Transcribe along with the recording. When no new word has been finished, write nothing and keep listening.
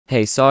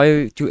Hey,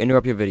 sorry to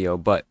interrupt your video,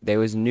 but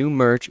there is new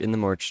merch in the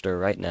merch store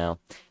right now.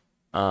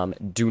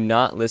 Do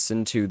not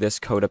listen to this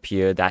code up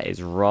here. That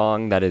is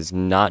wrong. That is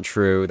not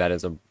true. That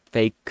is a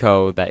fake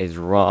code. That is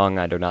wrong.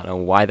 I do not know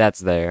why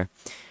that's there.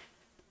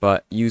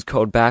 But use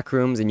code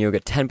Backrooms and you'll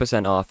get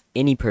 10% off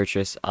any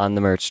purchase on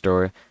the merch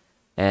store.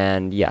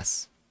 And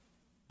yes,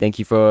 thank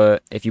you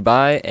for if you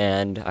buy,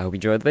 and I hope you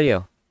enjoy the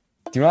video.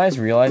 Do you know what I just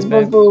realized,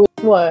 babe?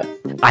 What?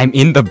 I'm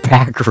in the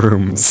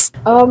Backrooms.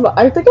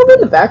 I think I'm in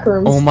the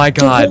Backrooms. Oh my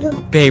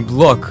god, babe,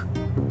 look.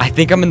 I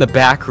think I'm in the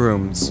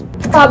Backrooms.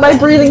 My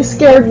breathing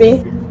scared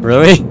me.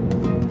 Really?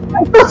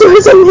 I thought there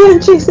was a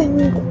man chasing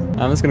me.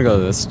 I'm just gonna go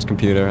to this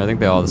computer. I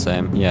think they're all the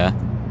same. Yeah.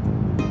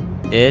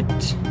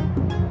 It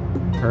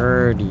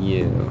heard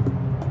you.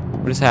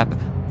 What just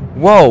happened?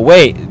 Whoa,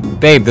 wait,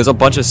 babe, there's a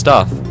bunch of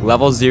stuff.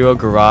 Level 0,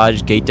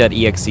 garage,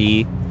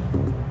 gate.exe.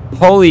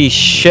 Holy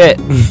shit,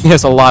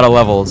 there's a lot of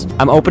levels.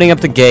 I'm opening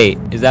up the gate.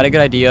 Is that a good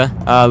idea?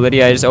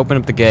 Lydia, I just opened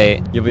up the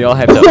gate. You'll be all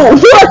hyped up.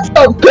 What's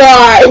up,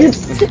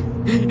 guys?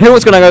 Hey,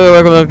 what's going on?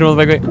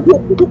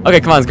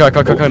 Okay, come on,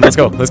 let's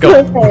go.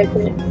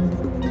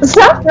 Okay.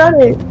 Stop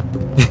running.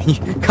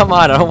 Come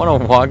on, I don't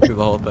want to walk through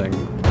the whole thing.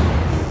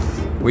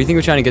 What do you think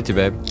we're trying to get to,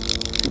 babe?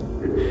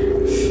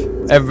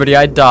 Everybody,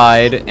 I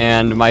died,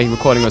 and my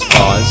recording was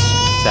paused,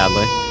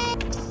 sadly.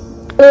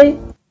 Really?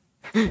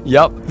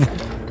 Yup.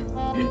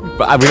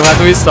 But we don't have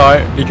to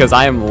restart, because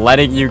I am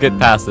letting you get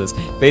past this.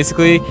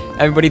 Basically,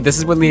 everybody, this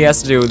is what Lee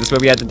has to do, this is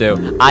what we had to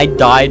do. I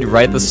died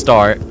right at the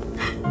start,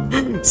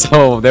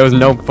 so there was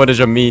no footage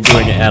of me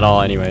doing it at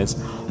all anyways.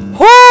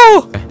 Woo!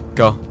 Okay,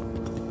 go.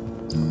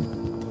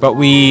 But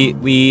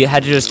we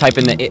had to just type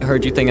in the "it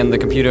heard you" thing in the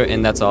computer,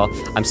 and that's all.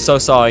 I'm so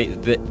sorry,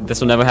 this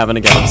will never happen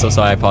again. I'm so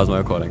sorry I paused my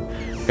recording.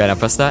 Okay, now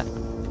press that.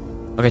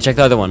 Okay, check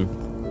the other one.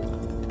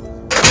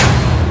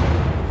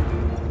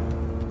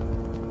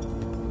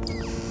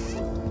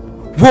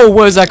 Whoa,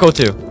 where does that go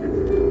to?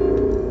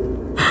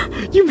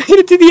 You made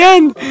it to the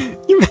end!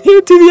 You made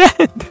it to the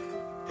end!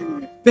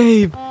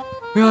 Babe,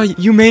 where are you?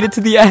 You made it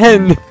to the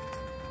end!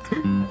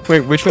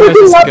 Wait, which way am I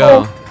supposed to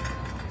go?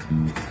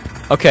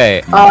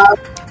 Okay,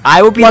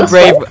 I will be the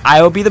brave.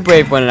 I will be the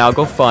brave one, and I'll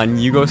go fun.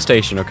 You go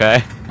station,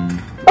 okay?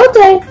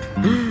 Okay.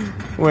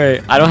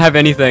 Wait, I don't have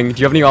anything. Do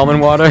you have any almond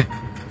water?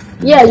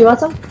 Yeah, you want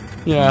some?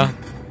 Yeah.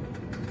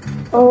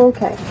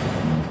 Okay.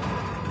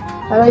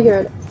 How do I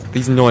get it?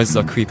 These noises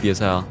are creepy as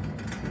hell.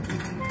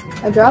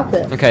 I dropped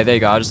it. Okay, there you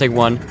go. I'll just take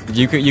one.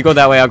 You go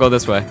that way. I'll go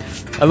this way.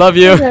 I love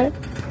you. Okay.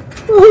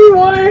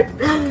 Why?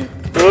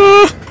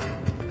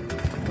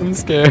 I'm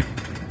scared.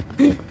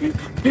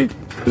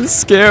 It's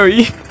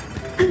scary.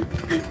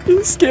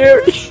 It's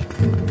scary.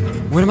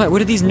 What am I?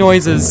 What are these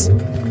noises?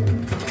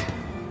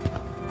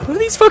 What are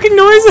these fucking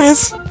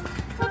noises?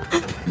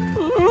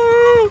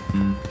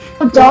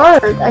 So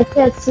dark. I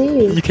can't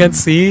see. You can't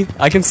see?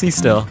 I can see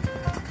still.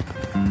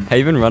 Have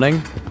you been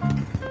running?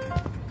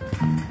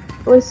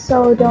 It was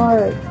so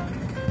dark.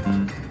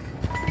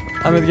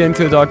 I'm gonna get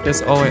into the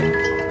darkness. Oh wait,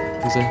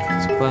 there's a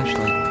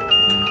flashlight.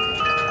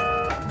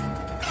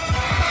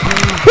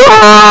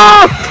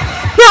 No!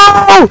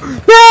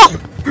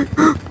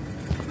 No!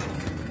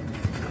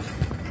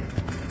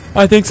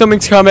 I think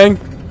something's coming.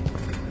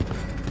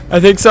 I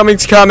think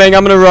something's coming.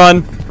 I'm gonna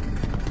run.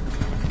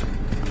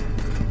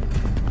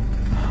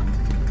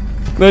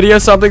 Lydia,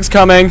 something's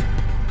coming.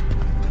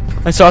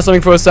 I saw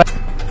something for a sec.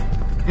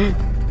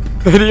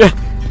 Lydia.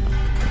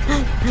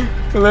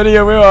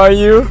 Lydia, where are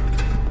you?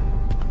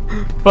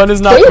 Fun is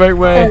not the right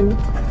way.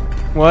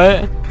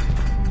 What?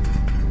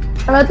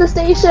 I'm at the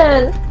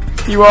station.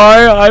 You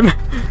are?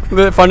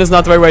 Fun is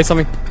not the right way.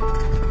 Something.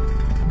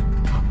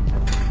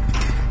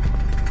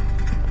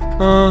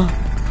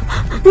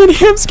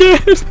 Lydia, I'm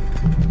scared.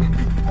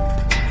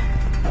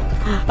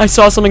 I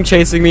saw something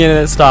chasing me and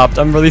it stopped.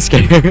 I'm really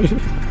scared.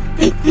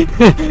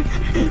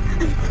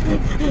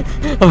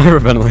 I'm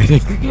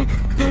hyperventilating.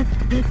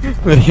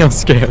 Lydia, I'm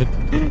scared.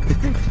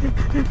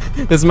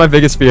 This is my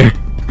biggest fear.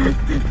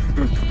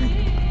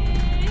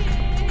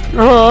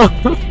 Oh.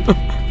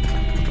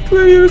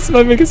 Lydia, this is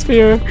my biggest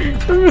fear.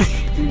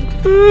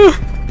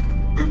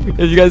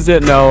 If you guys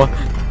didn't know,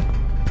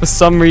 for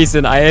some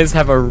reason, I just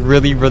have a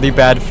really, really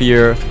bad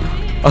fear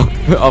of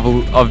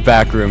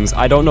Backrooms.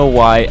 I don't know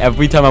why.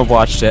 Every time I've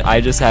watched it,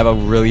 I just have a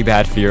really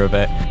bad fear of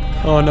it.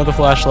 Oh, another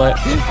flashlight.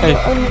 Hey.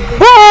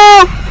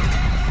 Ah!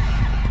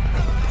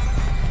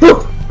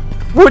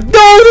 What?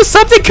 No, there's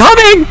something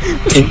coming!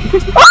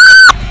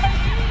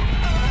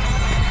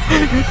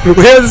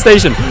 Where's the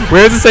station?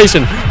 Where's the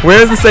station?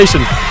 Where's the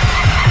station?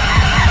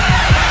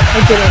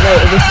 I didn't know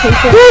it was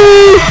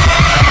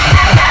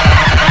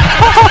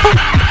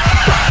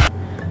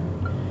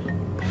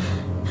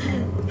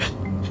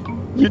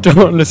chasing. You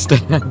don't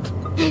understand.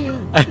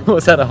 I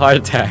almost had a heart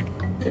attack.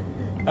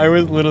 I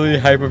was literally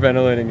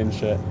hyperventilating and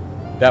shit.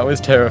 That was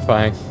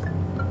terrifying.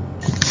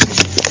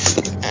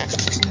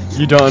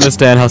 You don't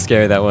understand how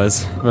scary that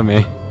was for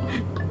me.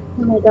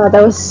 Oh my god,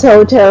 that was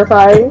so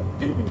terrifying.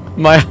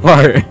 My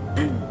heart.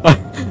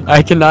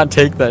 I cannot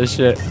take that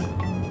shit.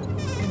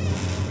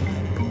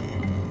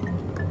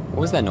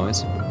 What was that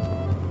noise?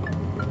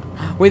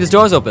 Wait, this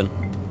door's open.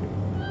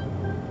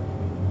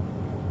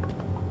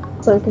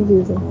 So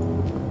confusing.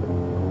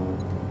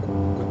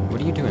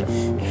 What are you doing?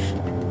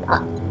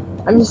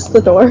 I'm just the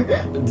door.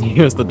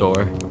 Here's the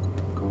door.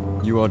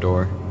 You are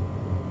door.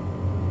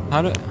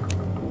 How do...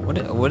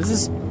 What is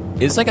this?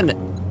 Is like an...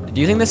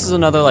 Do you think this is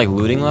another, like,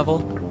 looting level?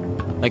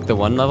 Like the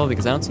one level?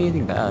 Because I don't see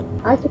anything bad.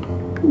 I could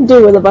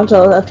do with a bunch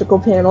of electrical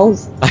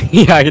panels.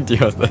 Yeah, I can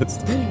deal with this.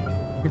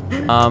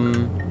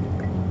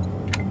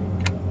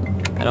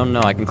 I don't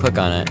know. I can click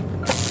on it.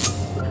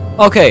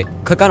 Okay,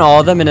 click on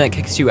all of them and then it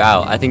kicks you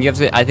out. I think you have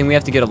to. I think we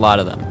have to get a lot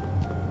of them.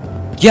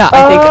 Yeah,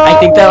 I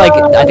think that like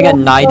I think that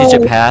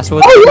 9-digit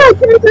password. Oh yeah,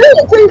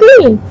 turn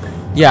green.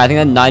 Yeah, I think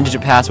that 9-digit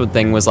password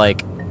thing was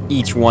like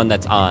each one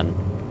that's on.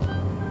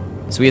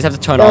 So we just have to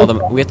turn all of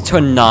them. We have to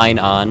turn 9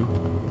 on.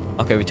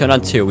 Okay, we turned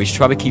on 2. We should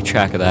probably keep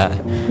track of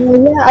that.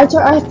 Well, yeah, I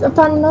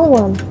found another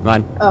one.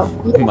 Mine. Oh,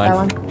 you got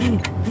Mine. that one.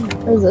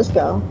 Where does this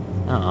go?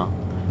 Oh,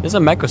 there's a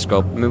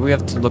microscope. Maybe we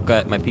have to look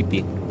at my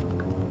pee-pee.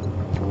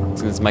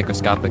 It's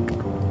microscopic.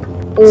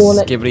 Oh,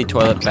 Skibbity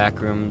toilet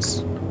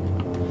backrooms.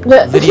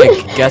 Lydia,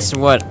 guess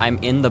what? I'm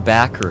in the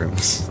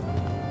backrooms.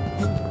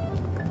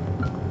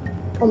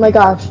 Oh my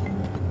gosh.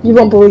 You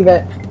won't believe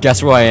it.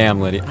 Guess where I am,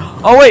 Lydia.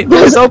 Oh wait,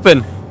 it's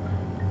open!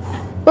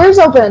 Where's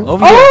open?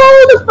 Over here.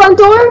 Oh, the front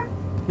door?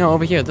 No,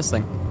 over here, this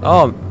thing.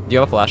 Oh, do you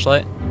have a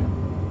flashlight?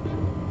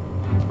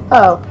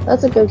 Oh,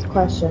 that's a good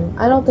question.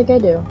 I don't think I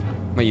do.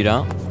 Wait, you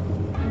don't?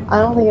 I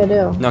don't think I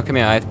do. No, come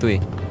here, I have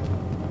 3.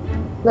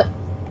 Look.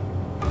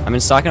 I've been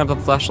stocking up the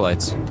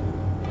flashlights.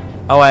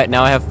 Oh wait,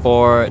 now I have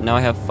 4, now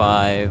I have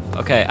 5.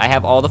 Okay, I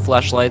have all the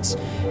flashlights.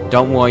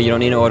 Don't worry, you don't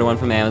need to order one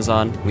from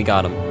Amazon. We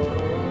got them.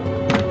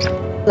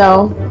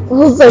 No.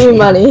 We'll save you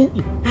money.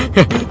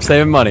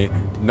 Saving money.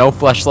 No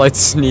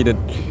flashlights needed.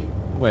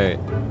 Wait.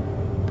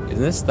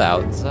 Isn't this the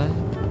outside?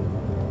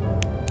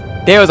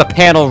 There was a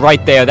panel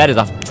right there. That is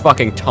a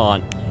fucking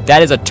taunt.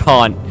 That is a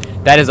taunt.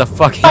 That is a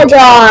fucking Oh my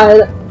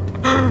god.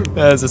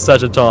 That is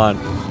such a taunt.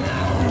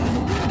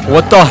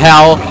 What the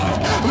hell?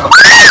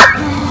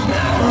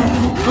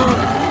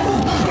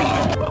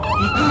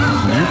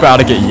 You about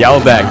to get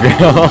yelled at,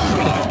 girl.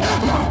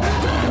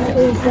 What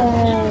is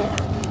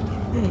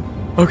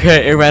that?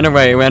 Okay, it ran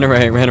away, it ran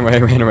away, it ran away,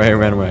 it ran away, it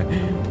ran away.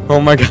 Oh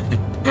my god.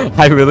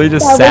 I really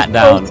just sat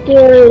down. So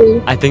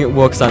scary. I think it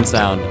works on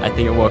sound. I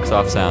think it works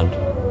off sound.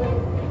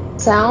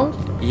 Sound?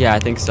 Yeah, I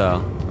think so.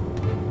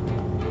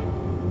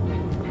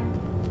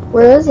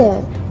 Where is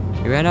it?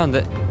 It ran on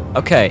the...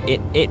 Okay,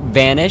 it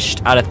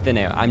vanished out of thin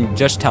air. I'm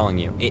just telling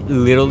you. It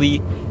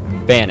literally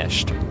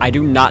vanished. I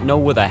do not know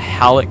where the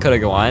hell it could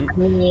have gone. I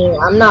mean,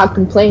 I'm not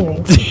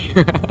complaining.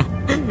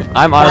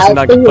 I'm honestly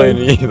not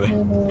complaining either.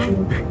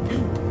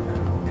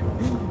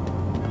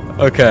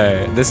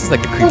 Okay, this is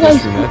like the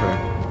creepiest room ever.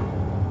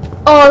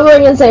 Oh, I'm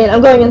going insane.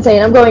 I'm going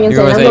insane. I'm going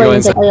insane. You're I'm going going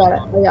insane. insane. I got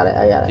it. I got it.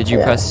 I got it. Did you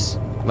press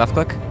left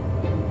click?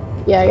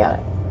 Yeah, I got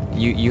it.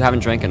 You haven't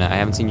drank it. I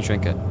haven't seen you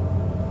drink it.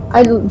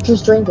 I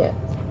just drink it.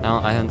 No,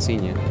 I haven't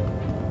seen you.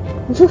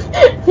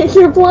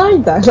 You're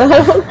blind then.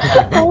 I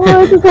don't know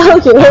what to tell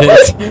you.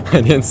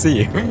 I didn't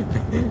see you.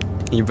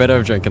 You better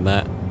have drinking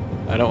that.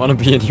 I don't want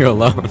to be in here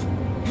alone.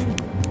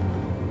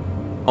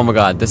 Oh my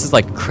god, this is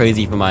like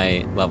crazy for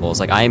my levels.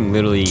 Like I am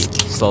literally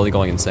slowly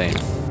going insane.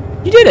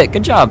 You did it.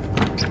 Good job.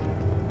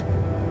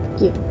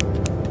 Thank you.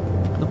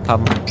 No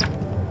problem.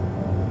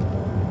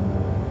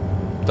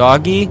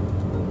 Doggy?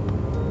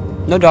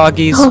 No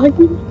doggies.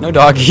 No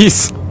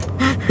doggies.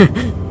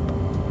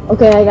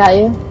 Okay, I got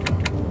you.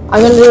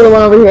 I'm gonna do the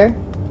one over here.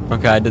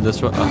 Okay, I did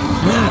this one. Oh.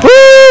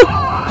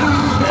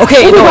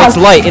 Okay, Oh my no, God. it's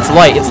light. It's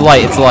light. It's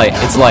light. It's light.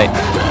 It's light.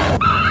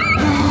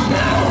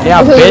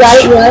 Yeah, Okay, you got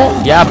it, bitch. you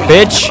got it? Yeah,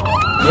 bitch.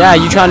 Yeah,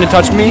 you trying to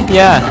touch me?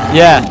 Yeah,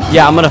 yeah,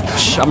 yeah. I'm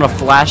gonna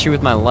flash you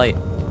with my light.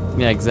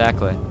 Yeah,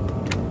 exactly.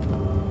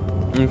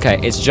 Okay,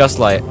 it's just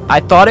light.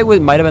 I thought it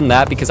might have been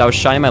that because I was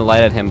shining my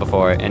light at him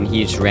before and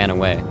he just ran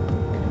away.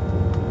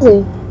 Where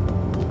is he?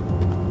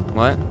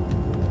 What?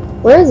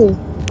 Where is he?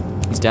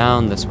 He's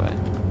down this way.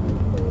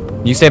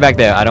 You stay back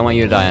there. I don't want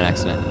you to die on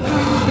accident.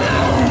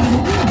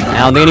 I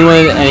don't think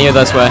anyone any of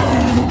this way.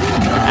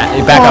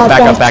 Back up,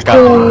 back up, back up.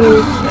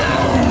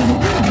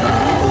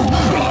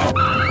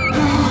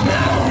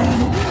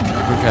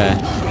 Okay.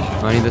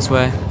 Running this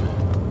way.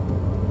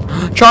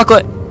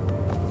 Chocolate!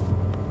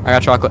 I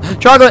got chocolate.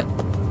 Chocolate!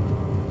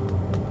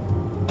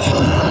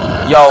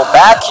 Yo,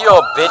 back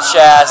your bitch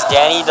ass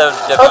Danny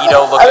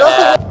DeVito looking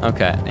ass.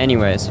 Okay,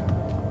 anyways.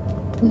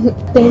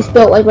 Things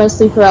built like my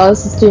sleep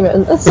paralysis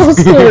demon. That's so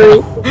scary.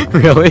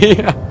 Really?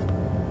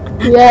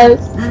 Yes.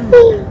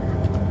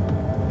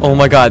 Oh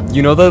my god,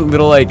 you know the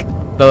little like,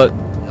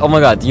 oh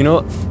my god, you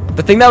know,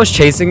 the thing that was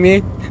chasing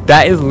me?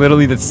 That is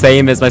literally the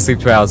same as my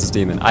sleep paralysis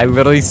demon. I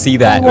literally see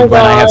that Oh my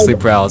when I have God. sleep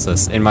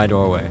paralysis in my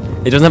doorway.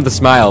 It doesn't have the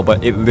smile,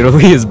 but it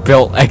literally is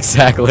built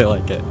exactly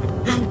like it.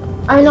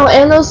 I know,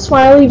 and those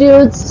smiley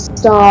dudes.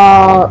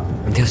 Stop.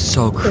 They're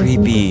so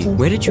creepy.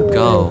 Where did you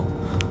go?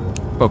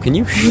 Bro, can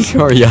you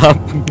hurry up?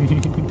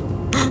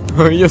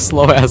 Hurry your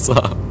slow ass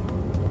up.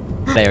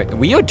 There,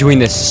 we are doing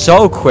this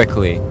so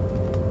quickly.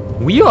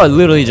 We are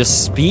literally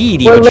just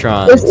speed We're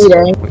eatrons. just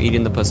eating. We're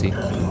eating the pussy.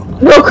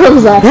 No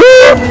comes up.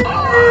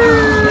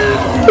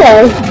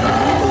 Okay.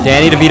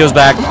 Danny DeVito's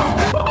back.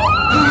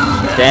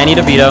 Danny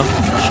DeVito,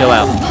 chill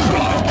out.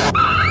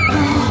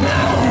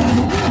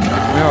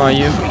 Where are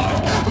you?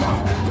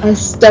 I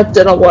stepped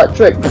in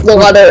electric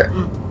water.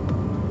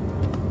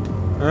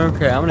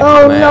 Okay, I'm gonna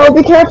Oh come no, out.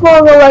 be careful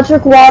of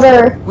electric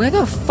water. Where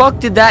the fuck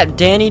did that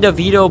Danny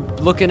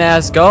DeVito looking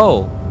ass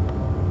go?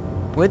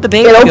 Where'd the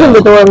baby It go? opened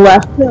the door and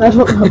left. I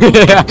don't know.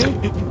 Yeah.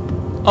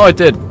 Oh, it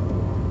did.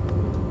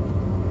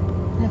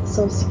 That's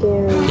so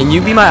scary. Can you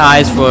be my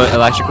eyes for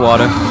electric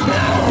water?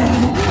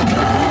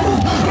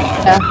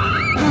 Yeah.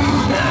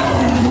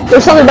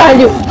 There's something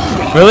behind you.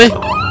 Really?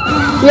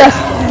 Yes.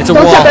 It's a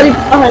Don't wall. step any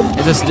behind.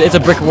 It's a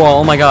brick wall.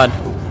 Oh my god.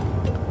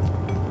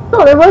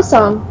 No, there was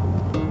some.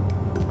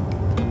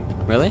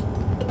 Really?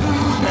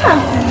 Yeah.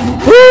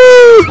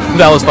 Woo!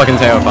 That was fucking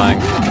terrifying.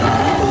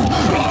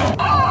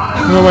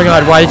 Oh my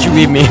god, why did you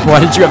leave me? Why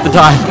did you have to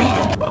die?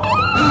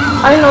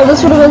 I know,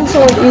 this would have been so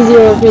much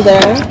easier if you're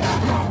there.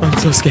 I'm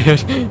so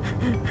scared.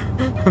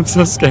 I'm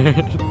so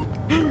scared.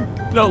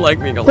 I don't like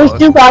being alone. Push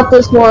you got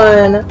this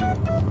one.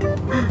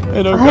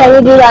 I don't I had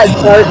to do that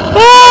dirt.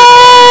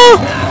 Ah!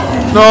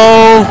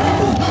 No!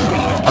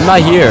 I'm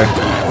not here.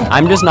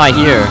 I'm just not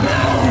here.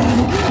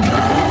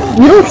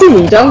 You don't see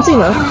me, John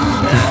Cena.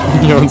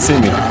 You don't see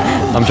me.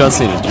 I'm John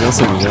Cena. You don't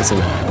see me. You don't see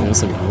me. You don't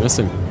see me. You don't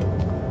see me.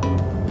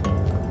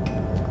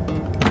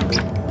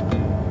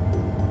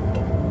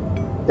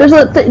 There's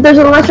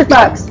an electric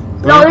box.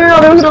 No,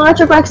 there was an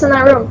electric box in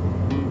that room.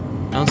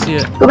 I don't see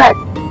it. Go back.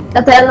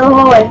 At the end of the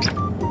hallway.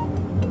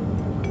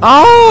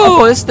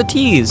 Oh, it's the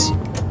tease.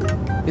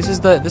 This is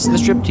the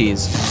strip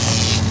tease.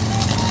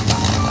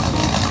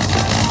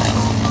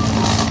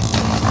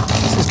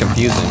 This is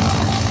confusing.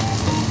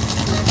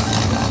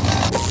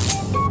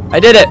 I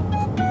did it!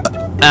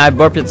 And I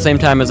burped at the same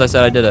time as I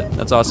said I did it.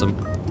 That's awesome.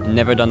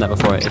 Never done that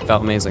before. It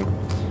felt amazing.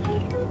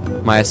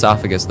 My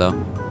esophagus, though.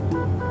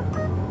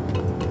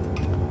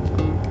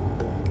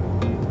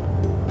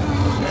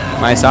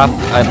 My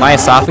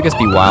esophagus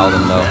be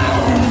wildin' though.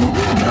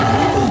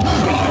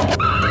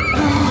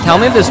 Tell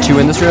me if there's two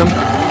in this room.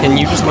 Can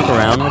you just look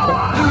around real quick?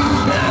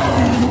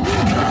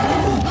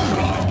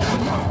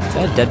 Is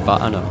that a dead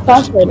bot? Oh no.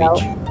 That's just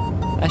bleach.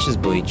 That's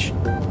just bleach.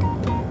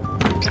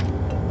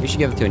 We should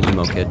give it to an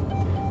emo kid.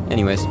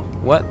 Anyways,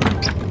 what?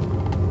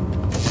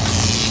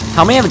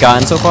 How many have I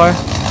gotten so far?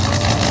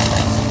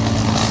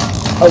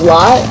 A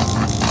lot?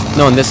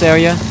 No, in this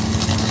area?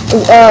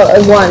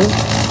 One.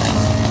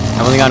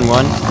 I've only gotten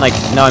one? Like,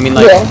 no, I mean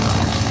like,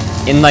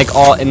 Yeah. in like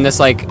in this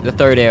like, the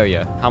third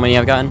area. How many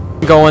I've gotten?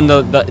 Going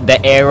the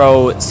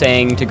arrow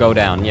saying to go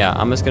down. Yeah,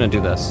 I'm just gonna do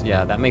this.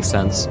 Yeah, that makes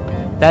sense.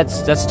 That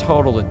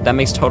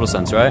makes total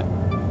sense, right?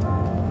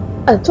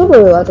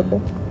 Totally logical.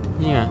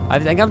 Yeah, I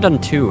think I've done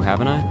two,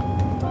 haven't I?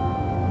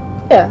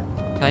 Yeah.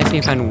 Can I see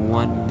if I find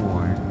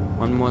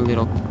one more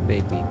little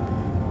baby?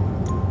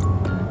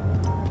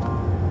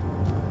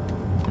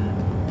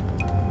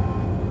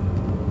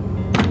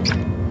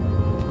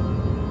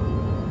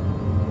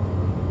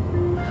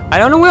 I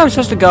don't know where I'm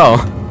supposed to go.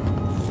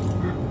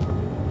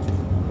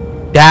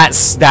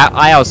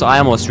 I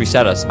almost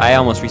reset us.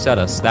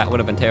 That would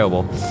have been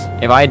terrible.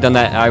 If I had done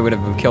that, I would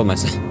have killed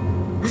myself.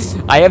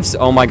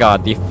 Oh my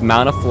god, the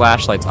amount of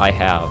flashlights I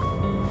have.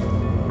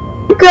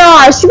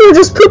 Gosh, you were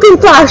just pooping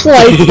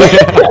flashlights.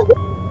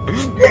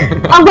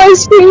 On my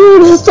screen, you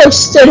were just like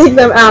shitting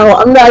them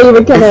out. I'm not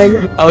even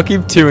kidding. I'll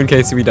keep two in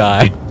case we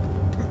die.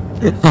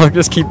 I'll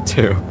just keep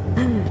two.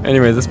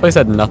 Anyways, this place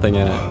had nothing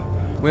in it.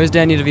 Where's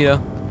Danny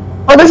DeVito?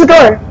 Oh, there's a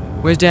door.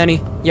 Where's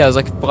Danny? Yeah, there's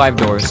like 5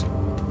 doors.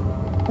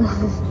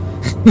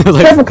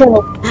 Careful,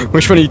 careful.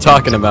 Which one are you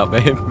talking about,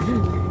 babe?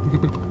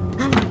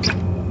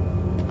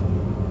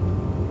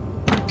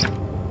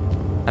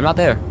 I'm not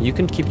there. You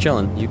can keep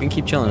chilling. You can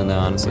keep chilling in there,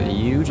 honestly.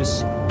 You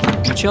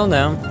chill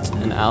now,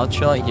 and I'll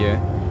chill out here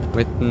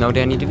with no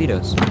Danny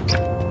DeVitos.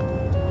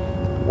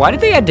 Why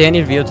did they add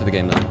Danny DeVito to the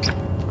game, though?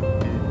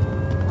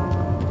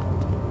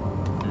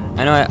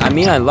 I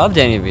mean, I love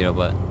Danny DeVito,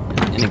 but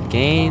in a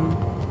game,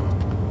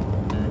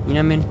 you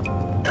know what I mean?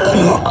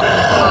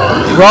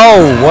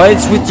 Bro,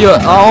 what's with your?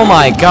 Oh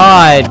my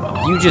God!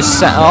 You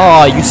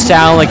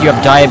sound like you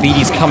have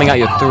diabetes coming out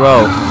your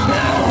throat.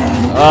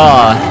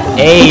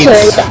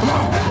 AIDS.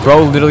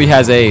 Bro literally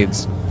has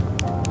AIDS.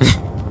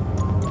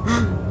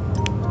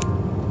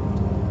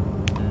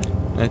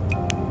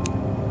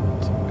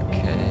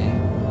 Okay.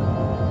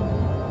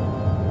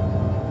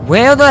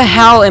 Where the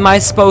hell am I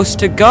supposed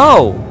to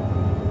go?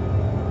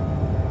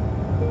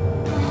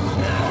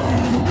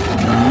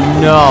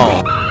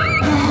 No.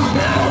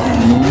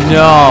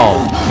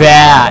 No.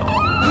 Bad.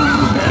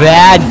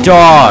 Bad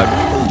dog.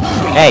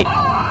 Hey.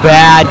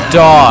 Bad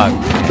dog.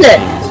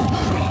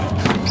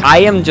 I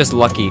am just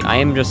lucky. I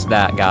am just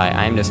that guy.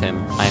 I am just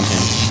him. I am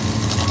him.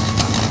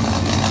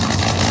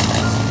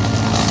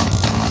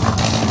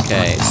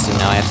 Okay, so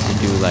now I have to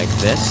do like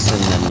this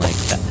and then like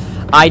that.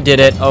 I did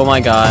it. Oh my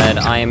god.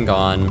 I am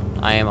gone.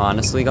 I am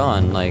honestly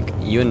gone. Like,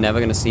 you're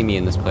never gonna see me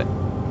in this place.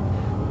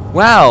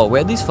 Wow,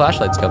 where'd these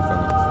flashlights come from?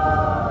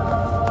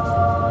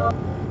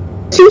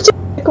 You just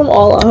pick them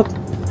all up.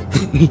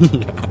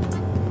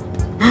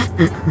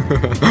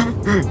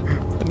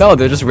 No,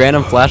 they're just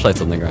random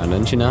flashlights on the ground,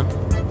 didn't you know?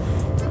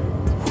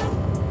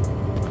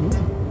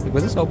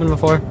 Was this open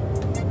before?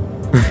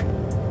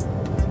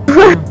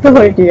 No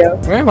idea.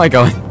 Where am I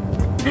going?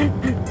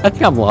 I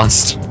think I'm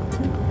lost.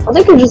 I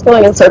think you're just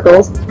going in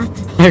circles.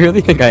 I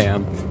really think I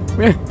am.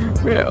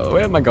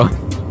 Where am I going?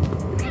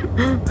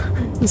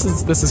 This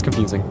is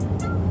confusing.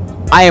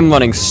 I am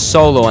running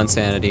solo on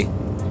sanity.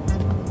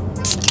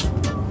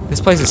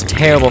 This place is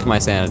terrible for my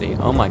sanity.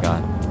 Oh my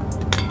god.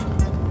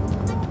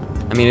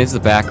 I mean, it's the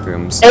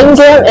Backrooms. In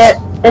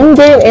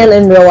game and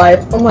in real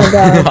life. Oh my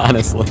god.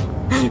 Honestly.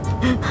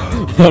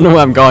 I don't know where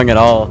I'm going at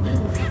all.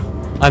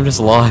 I'm just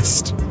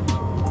lost.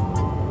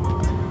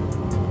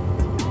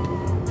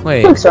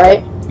 Wait. Looks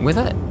right. Where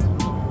that?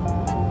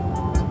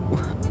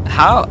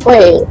 How?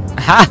 Wait.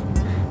 How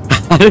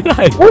did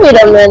I?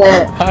 Wait a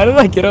minute. How did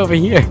I get over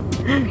here?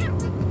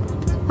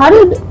 How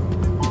did?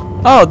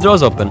 Oh, the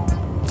door's open.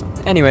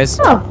 Anyways,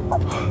 Oh.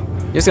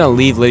 you're just gonna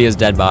leave Lydia's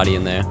dead body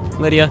in there.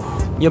 Lydia,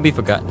 you'll be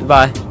forgotten.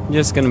 Bye.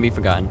 You're just gonna be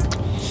forgotten.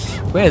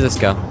 Where does this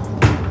go?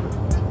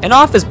 An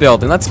office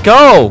building. Let's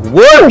go.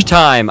 Work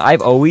time.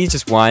 I've always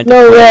just wanted.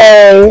 No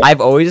way.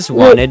 I've always just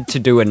wanted to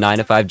do a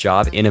 9-to-5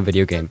 job in a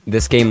video game.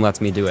 This game lets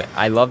me do it.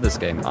 I love this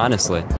game, honestly.